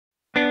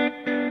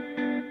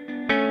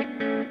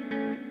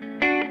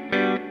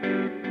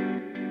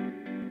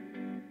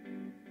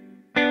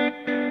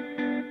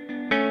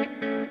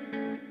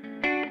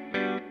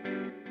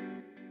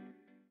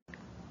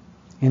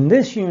In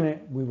this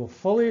unit, we will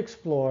fully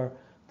explore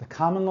the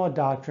common law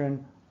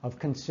doctrine of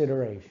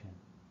consideration.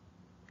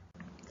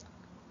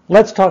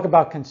 Let's talk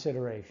about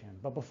consideration,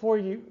 but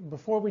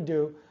before we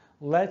do,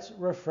 let's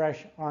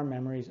refresh our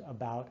memories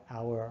about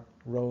our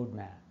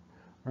roadmap.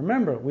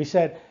 Remember, we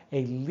said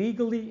a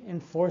legally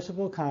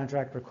enforceable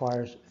contract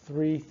requires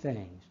three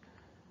things.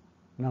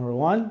 Number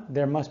one,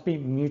 there must be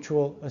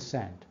mutual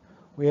assent.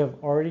 We have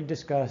already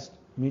discussed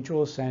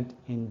mutual assent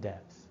in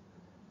depth.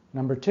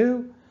 Number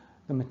two,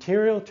 the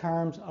material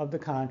terms of the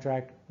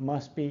contract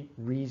must be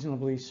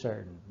reasonably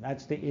certain.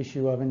 That's the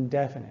issue of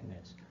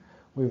indefiniteness.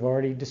 We've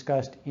already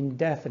discussed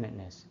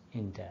indefiniteness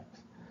in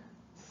depth.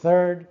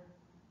 Third,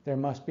 there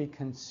must be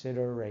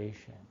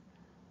consideration.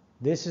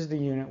 This is the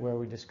unit where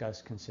we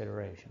discuss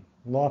consideration.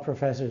 Law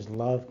professors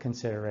love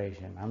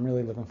consideration. I'm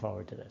really looking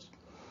forward to this.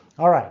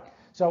 All right,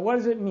 so what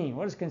does it mean?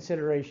 What does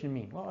consideration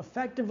mean? Well,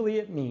 effectively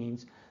it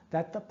means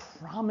that the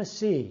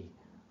promisee,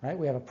 right?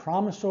 We have a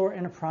promisor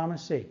and a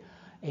promisee.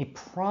 A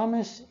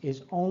promise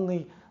is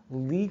only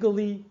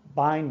legally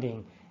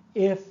binding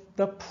if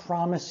the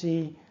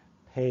promisee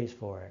pays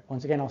for it.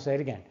 Once again, I'll say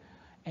it again.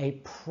 A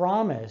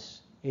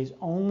promise is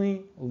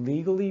only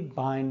legally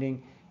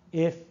binding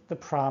if the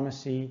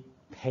promisee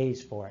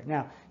pays for it.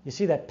 Now, you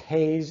see that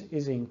pays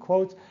is in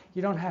quotes.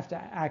 You don't have to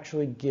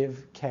actually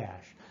give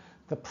cash.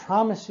 The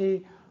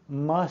promisee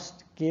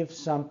must give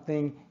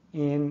something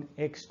in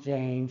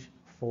exchange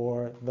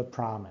for the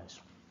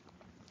promise.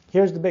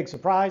 Here's the big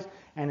surprise,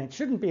 and it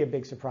shouldn't be a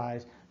big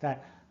surprise,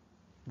 that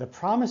the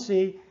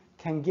promisee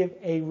can give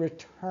a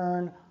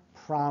return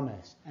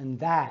promise, and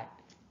that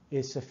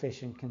is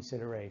sufficient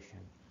consideration.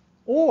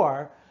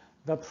 Or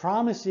the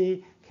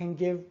promisee can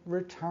give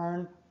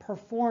return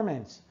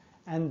performance,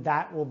 and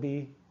that will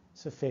be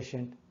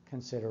sufficient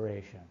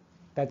consideration.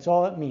 That's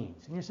all it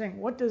means. And you're saying,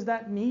 what does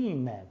that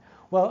mean then?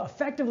 Well,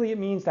 effectively it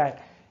means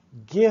that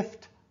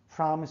gift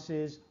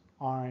promises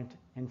aren't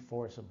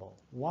enforceable.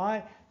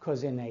 Why?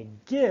 Because in a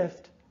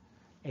gift,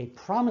 a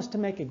promise to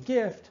make a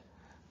gift,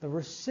 the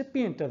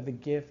recipient of the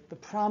gift, the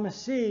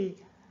promisee,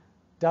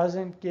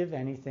 doesn't give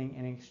anything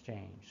in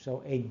exchange.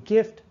 So a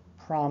gift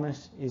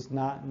promise is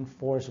not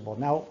enforceable.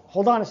 Now,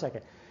 hold on a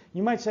second.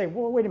 You might say,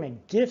 well, wait a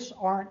minute, gifts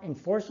aren't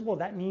enforceable?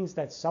 That means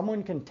that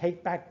someone can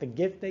take back the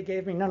gift they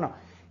gave me? No, no.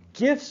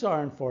 Gifts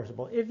are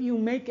enforceable. If you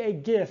make a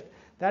gift,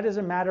 that is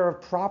a matter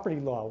of property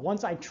law.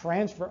 Once I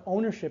transfer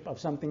ownership of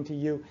something to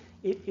you,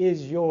 it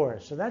is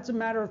yours. So that's a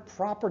matter of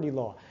property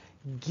law.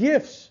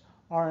 Gifts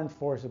are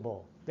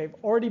enforceable. They've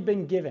already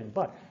been given.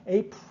 But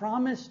a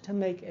promise to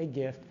make a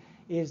gift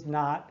is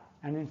not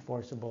an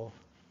enforceable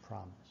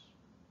promise.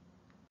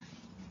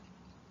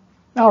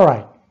 All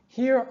right,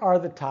 here are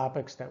the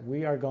topics that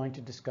we are going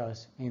to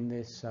discuss in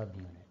this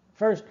subunit.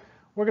 First,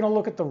 we're going to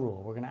look at the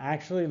rule. We're going to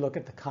actually look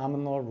at the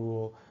common law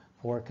rule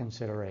for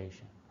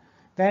consideration.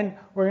 Then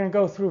we're going to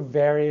go through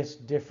various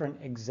different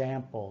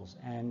examples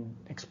and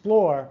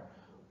explore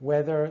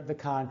whether the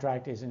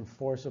contract is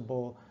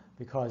enforceable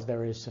because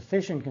there is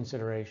sufficient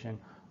consideration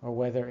or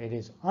whether it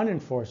is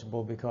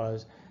unenforceable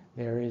because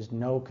there is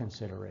no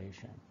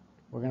consideration.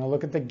 We're going to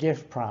look at the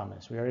gift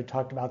promise. We already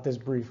talked about this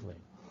briefly.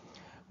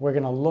 We're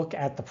going to look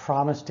at the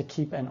promise to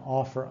keep an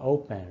offer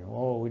open.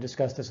 Oh, we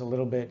discussed this a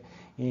little bit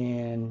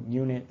in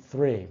Unit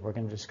 3. We're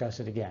going to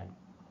discuss it again.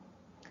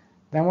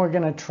 Then we're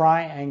going to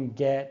try and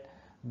get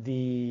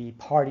the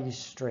parties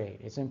straight.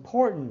 It's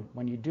important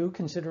when you do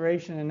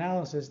consideration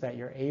analysis that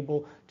you're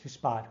able to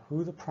spot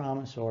who the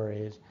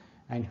promisor is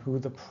and who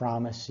the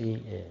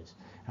promisee is.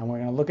 And we're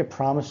going to look at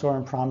promisor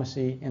and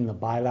promisee in the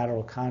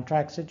bilateral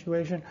contract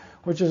situation,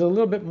 which is a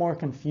little bit more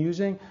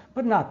confusing,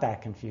 but not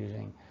that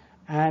confusing.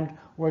 And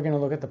we're going to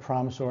look at the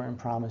promisor and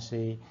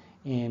promisee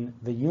in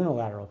the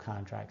unilateral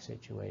contract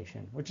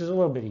situation, which is a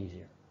little bit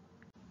easier.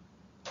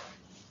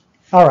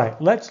 All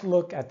right, let's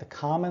look at the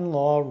common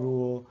law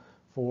rule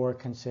for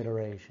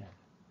consideration.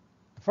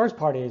 The first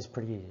part is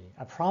pretty easy.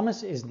 A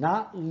promise is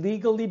not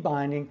legally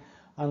binding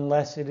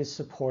unless it is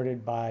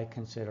supported by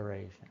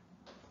consideration.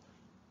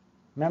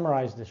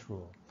 Memorize this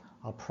rule.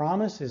 A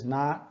promise is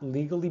not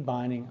legally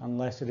binding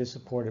unless it is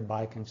supported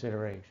by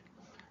consideration.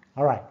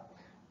 All right.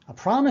 A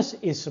promise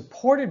is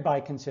supported by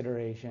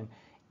consideration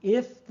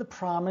if the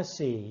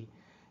promisee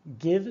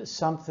gives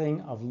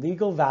something of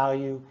legal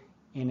value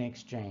in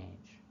exchange.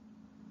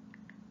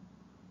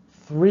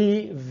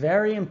 Three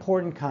very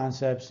important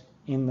concepts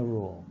in the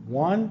rule.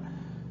 One,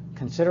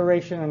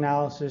 consideration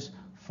analysis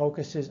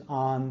focuses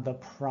on the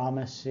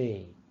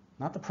promisee,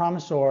 not the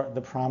promisor,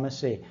 the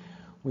promisee.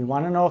 We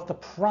want to know if the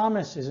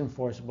promise is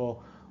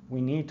enforceable.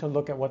 We need to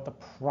look at what the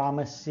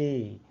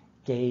promisee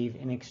gave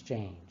in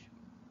exchange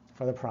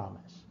for the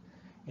promise.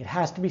 It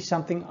has to be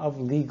something of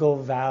legal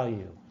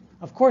value.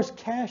 Of course,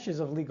 cash is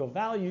of legal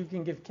value. You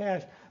can give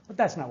cash, but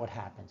that's not what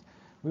happens.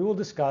 We will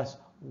discuss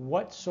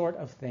what sort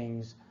of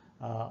things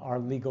are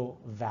legal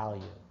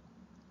value.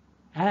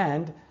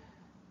 And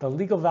the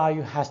legal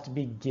value has to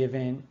be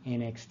given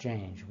in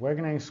exchange. We're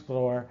going to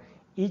explore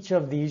each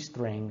of these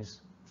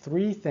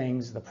three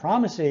things, the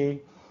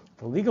promisee,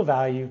 the legal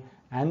value,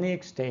 and the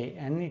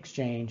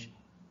exchange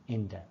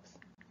in depth.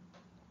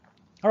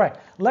 All right,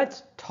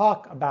 let's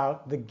talk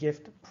about the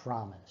gift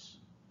promise,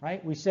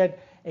 right? We said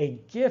a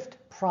gift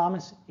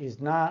promise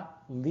is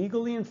not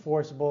legally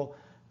enforceable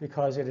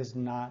because it is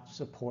not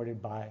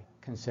supported by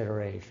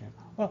consideration.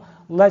 Well,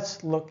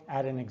 let's look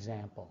at an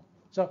example.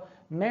 So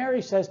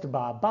Mary says to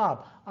Bob,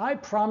 Bob, I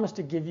promise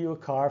to give you a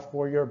car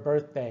for your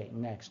birthday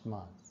next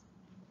month.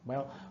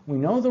 Well, we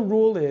know the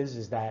rule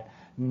is that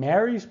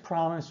Mary's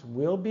promise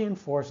will be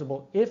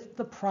enforceable if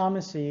the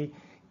promisee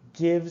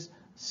gives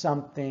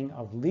something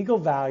of legal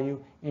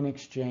value in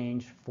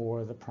exchange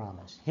for the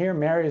promise. Here,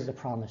 Mary is the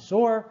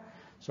promisor,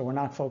 so we're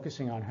not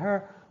focusing on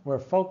her. We're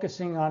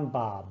focusing on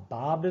Bob.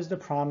 Bob is the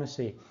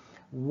promisee.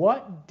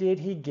 What did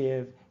he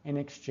give in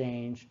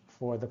exchange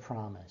for the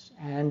promise?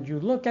 And you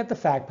look at the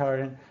fact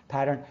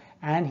pattern,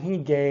 and he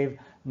gave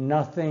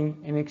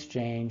nothing in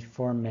exchange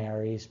for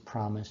Mary's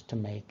promise to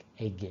make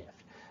a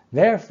gift.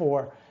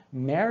 Therefore,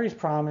 Mary's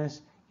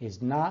promise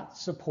is not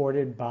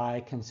supported by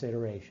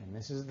consideration.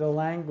 This is the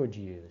language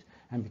used.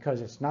 And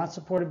because it's not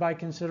supported by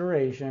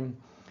consideration,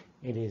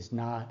 it is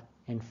not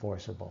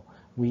enforceable.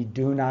 We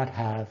do not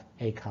have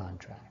a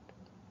contract.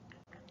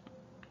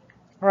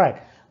 All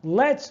right,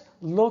 let's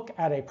look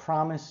at a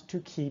promise to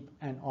keep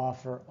an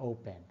offer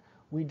open.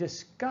 We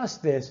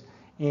discussed this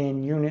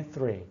in Unit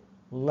 3.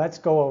 Let's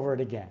go over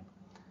it again.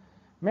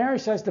 Mary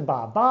says to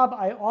Bob, Bob,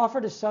 I offer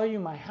to sell you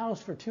my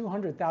house for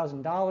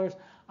 $200,000.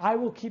 I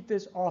will keep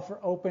this offer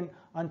open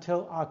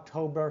until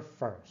October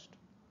 1st.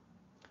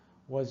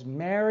 Was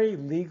Mary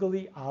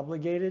legally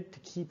obligated to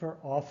keep her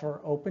offer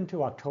open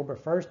to October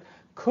 1st?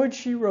 Could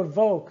she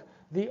revoke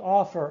the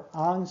offer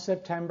on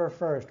September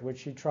 1st, which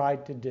she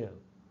tried to do?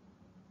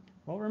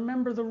 Well,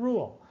 remember the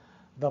rule.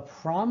 The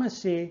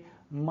promisee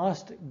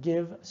must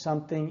give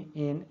something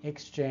in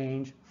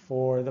exchange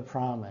for the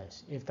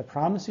promise. If the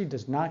promisee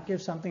does not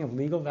give something of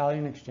legal value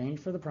in exchange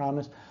for the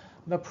promise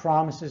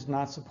is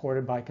not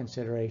supported by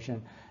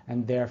consideration,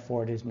 and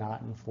therefore it is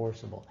not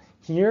enforceable.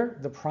 Here,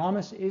 the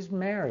promise is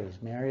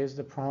Mary's. Mary is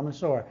the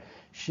promisor.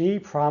 She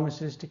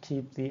promises to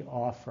keep the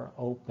offer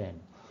open.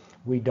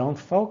 We don't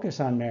focus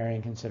on Mary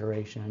in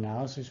consideration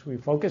analysis. We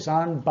focus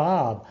on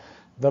Bob,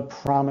 the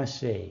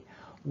promisee.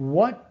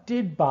 What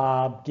did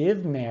Bob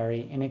give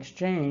Mary in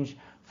exchange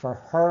for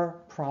her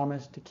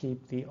promise to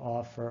keep the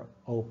offer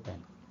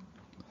open?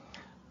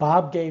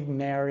 Bob gave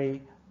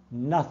Mary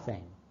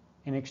nothing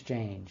in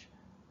exchange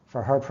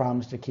for her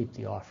promise to keep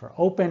the offer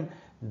open.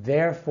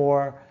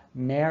 Therefore,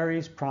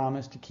 Mary's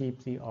promise to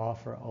keep the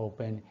offer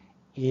open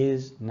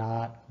is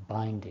not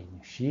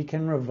binding. She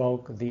can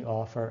revoke the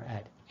offer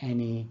at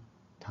any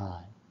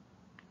time.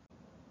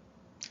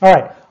 All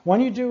right,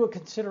 when you do a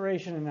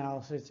consideration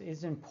analysis,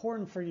 it's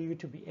important for you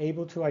to be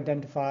able to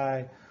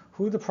identify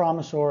who the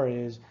promisor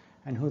is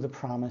and who the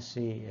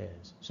promisee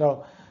is.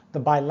 So the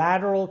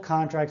bilateral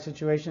contract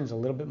situation is a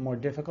little bit more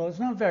difficult. It's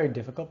not very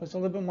difficult, but it's a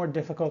little bit more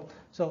difficult.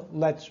 So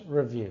let's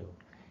review.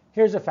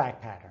 Here's a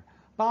fact pattern.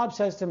 Bob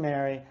says to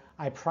Mary,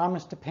 I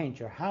promise to paint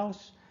your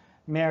house.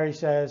 Mary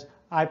says,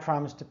 I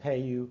promise to pay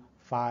you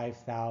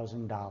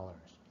 $5,000.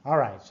 All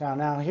right, so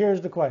now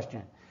here's the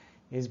question.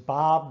 Is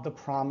Bob the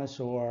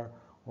promisor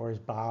or is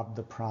Bob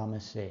the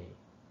promisee?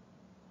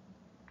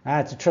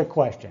 That's a trick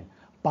question.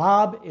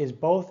 Bob is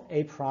both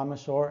a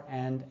promisor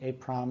and a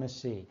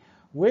promisee.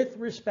 With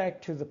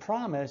respect to the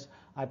promise,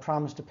 I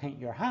promise to paint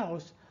your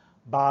house,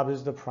 Bob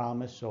is the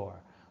promisor.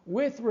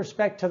 With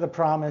respect to the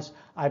promise,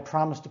 I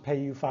promise to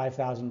pay you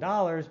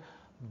 $5,000,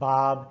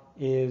 Bob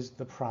is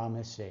the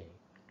promisee.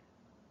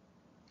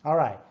 All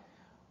right,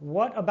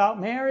 what about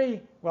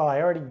Mary? Well,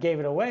 I already gave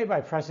it away by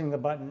pressing the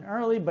button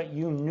early, but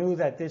you knew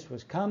that this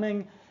was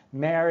coming.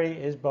 Mary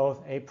is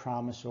both a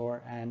promisor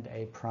and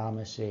a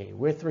promisee.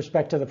 With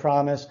respect to the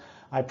promise,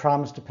 I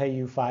promise to pay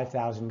you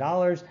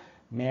 $5,000.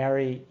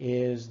 Mary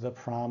is the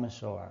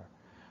promisor.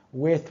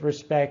 With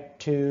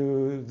respect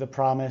to the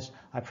promise,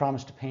 I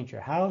promise to paint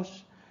your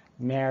house.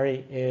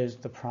 Mary is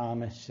the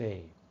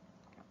promisee.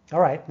 All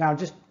right, now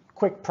just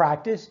quick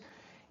practice.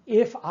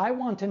 If I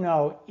want to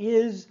know,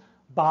 is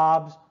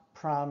Bob's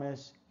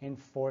promise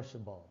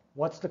enforceable?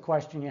 What's the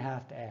question you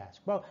have to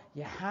ask? Well,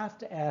 you have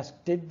to ask,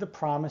 did the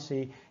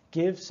promisee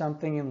give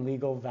something in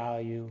legal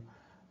value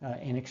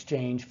in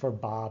exchange for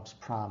Bob's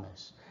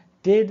promise?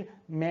 Did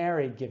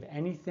Mary give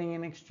anything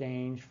in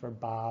exchange for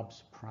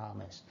Bob's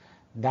promise?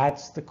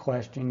 That's the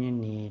question you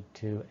need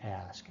to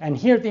ask. And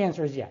here the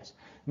answer is yes.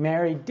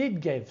 Mary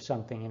did give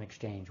something in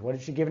exchange. What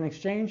did she give in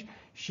exchange?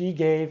 She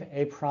gave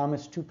a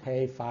promise to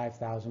pay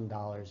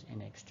 $5,000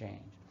 in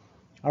exchange.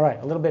 All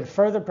right, a little bit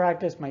further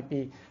practice might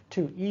be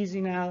too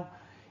easy now.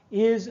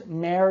 Is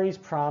Mary's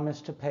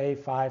promise to pay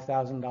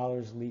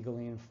 $5,000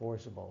 legally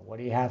enforceable? What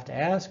do you have to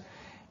ask?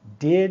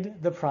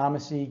 Did the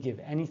promisee give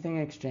anything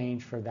in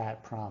exchange for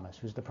that promise?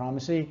 Who's the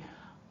promisee?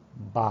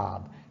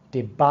 Bob.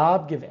 Did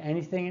Bob give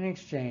anything in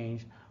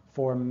exchange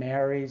for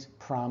Mary's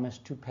promise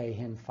to pay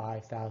him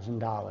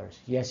 $5,000?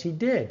 Yes, he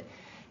did.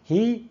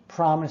 He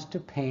promised to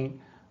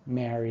paint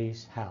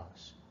Mary's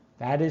house.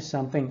 That is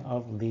something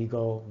of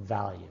legal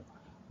value.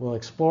 We'll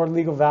explore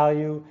legal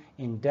value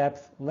in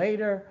depth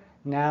later.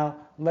 Now,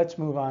 let's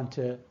move on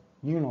to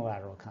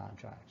unilateral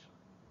contracts.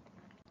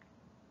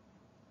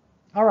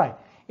 All right,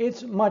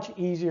 it's much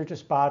easier to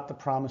spot the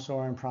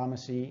promisor and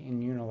promisee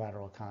in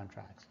unilateral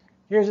contracts.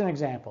 Here's an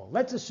example.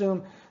 Let's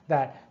assume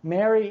that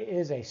Mary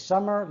is a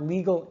summer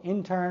legal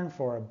intern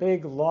for a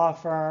big law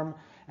firm,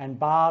 and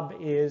Bob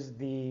is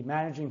the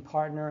managing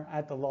partner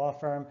at the law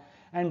firm,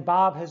 and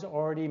Bob has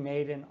already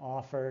made an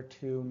offer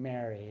to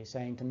Mary. He's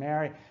saying to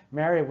Mary,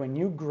 Mary, when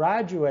you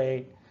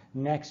graduate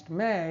next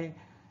May,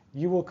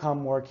 you will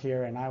come work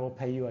here and I will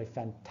pay you a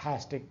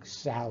fantastic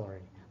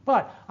salary.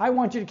 But I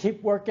want you to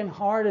keep working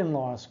hard in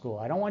law school.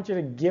 I don't want you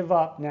to give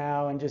up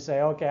now and just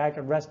say, okay, I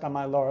can rest on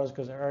my laurels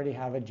because I already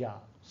have a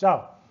job.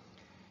 So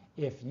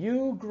if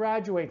you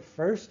graduate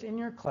first in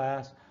your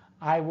class,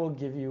 I will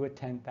give you a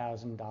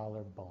 $10,000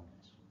 bonus,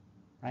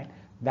 right?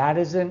 That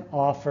is an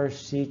offer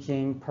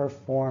seeking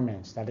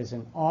performance. That is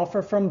an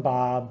offer from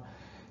Bob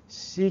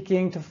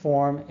seeking to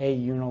form a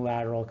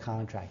unilateral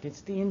contract.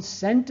 It's the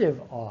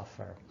incentive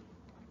offer.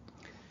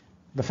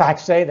 The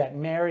facts say that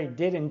Mary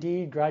did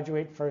indeed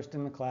graduate first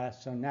in the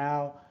class, so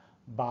now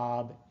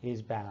Bob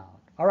is bound.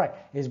 All right,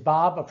 is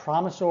Bob a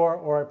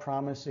promisor or a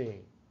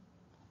promisee?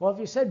 Well, if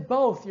you said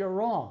both, you're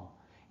wrong.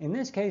 In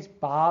this case,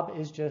 Bob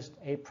is just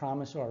a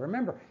promisor.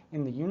 Remember,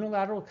 in the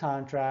unilateral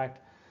contract,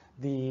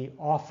 the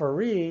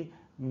offeree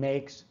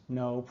makes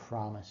no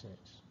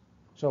promises.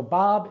 So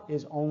Bob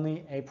is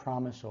only a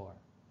promisor.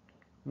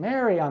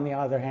 Mary, on the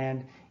other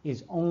hand,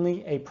 is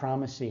only a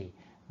promisee.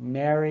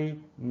 Mary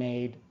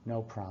made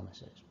no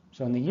promises.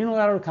 So in the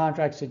unilateral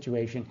contract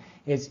situation,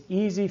 it's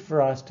easy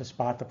for us to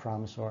spot the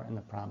promisor and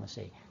the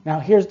promisee. Now,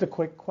 here's the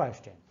quick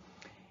question.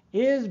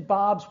 Is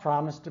Bob's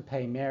promise to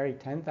pay Mary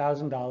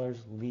 $10,000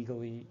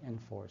 legally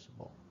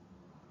enforceable?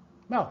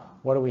 Well,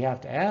 what do we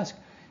have to ask?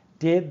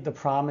 Did the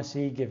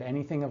promisee give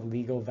anything of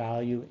legal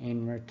value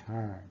in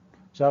return?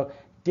 So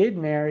did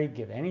Mary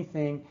give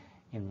anything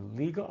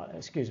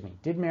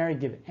did Mary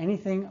give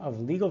anything of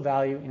legal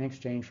value in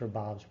exchange for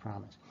Bob's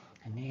promise?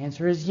 And the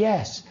answer is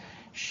yes.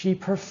 She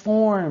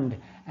performed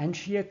and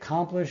she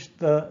accomplished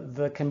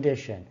the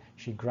condition.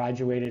 She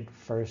graduated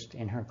first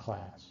in her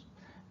class.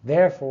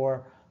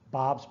 Therefore,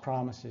 Bob's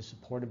promise is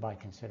supported by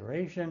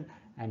consideration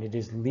and it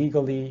is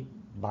legally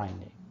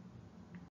binding.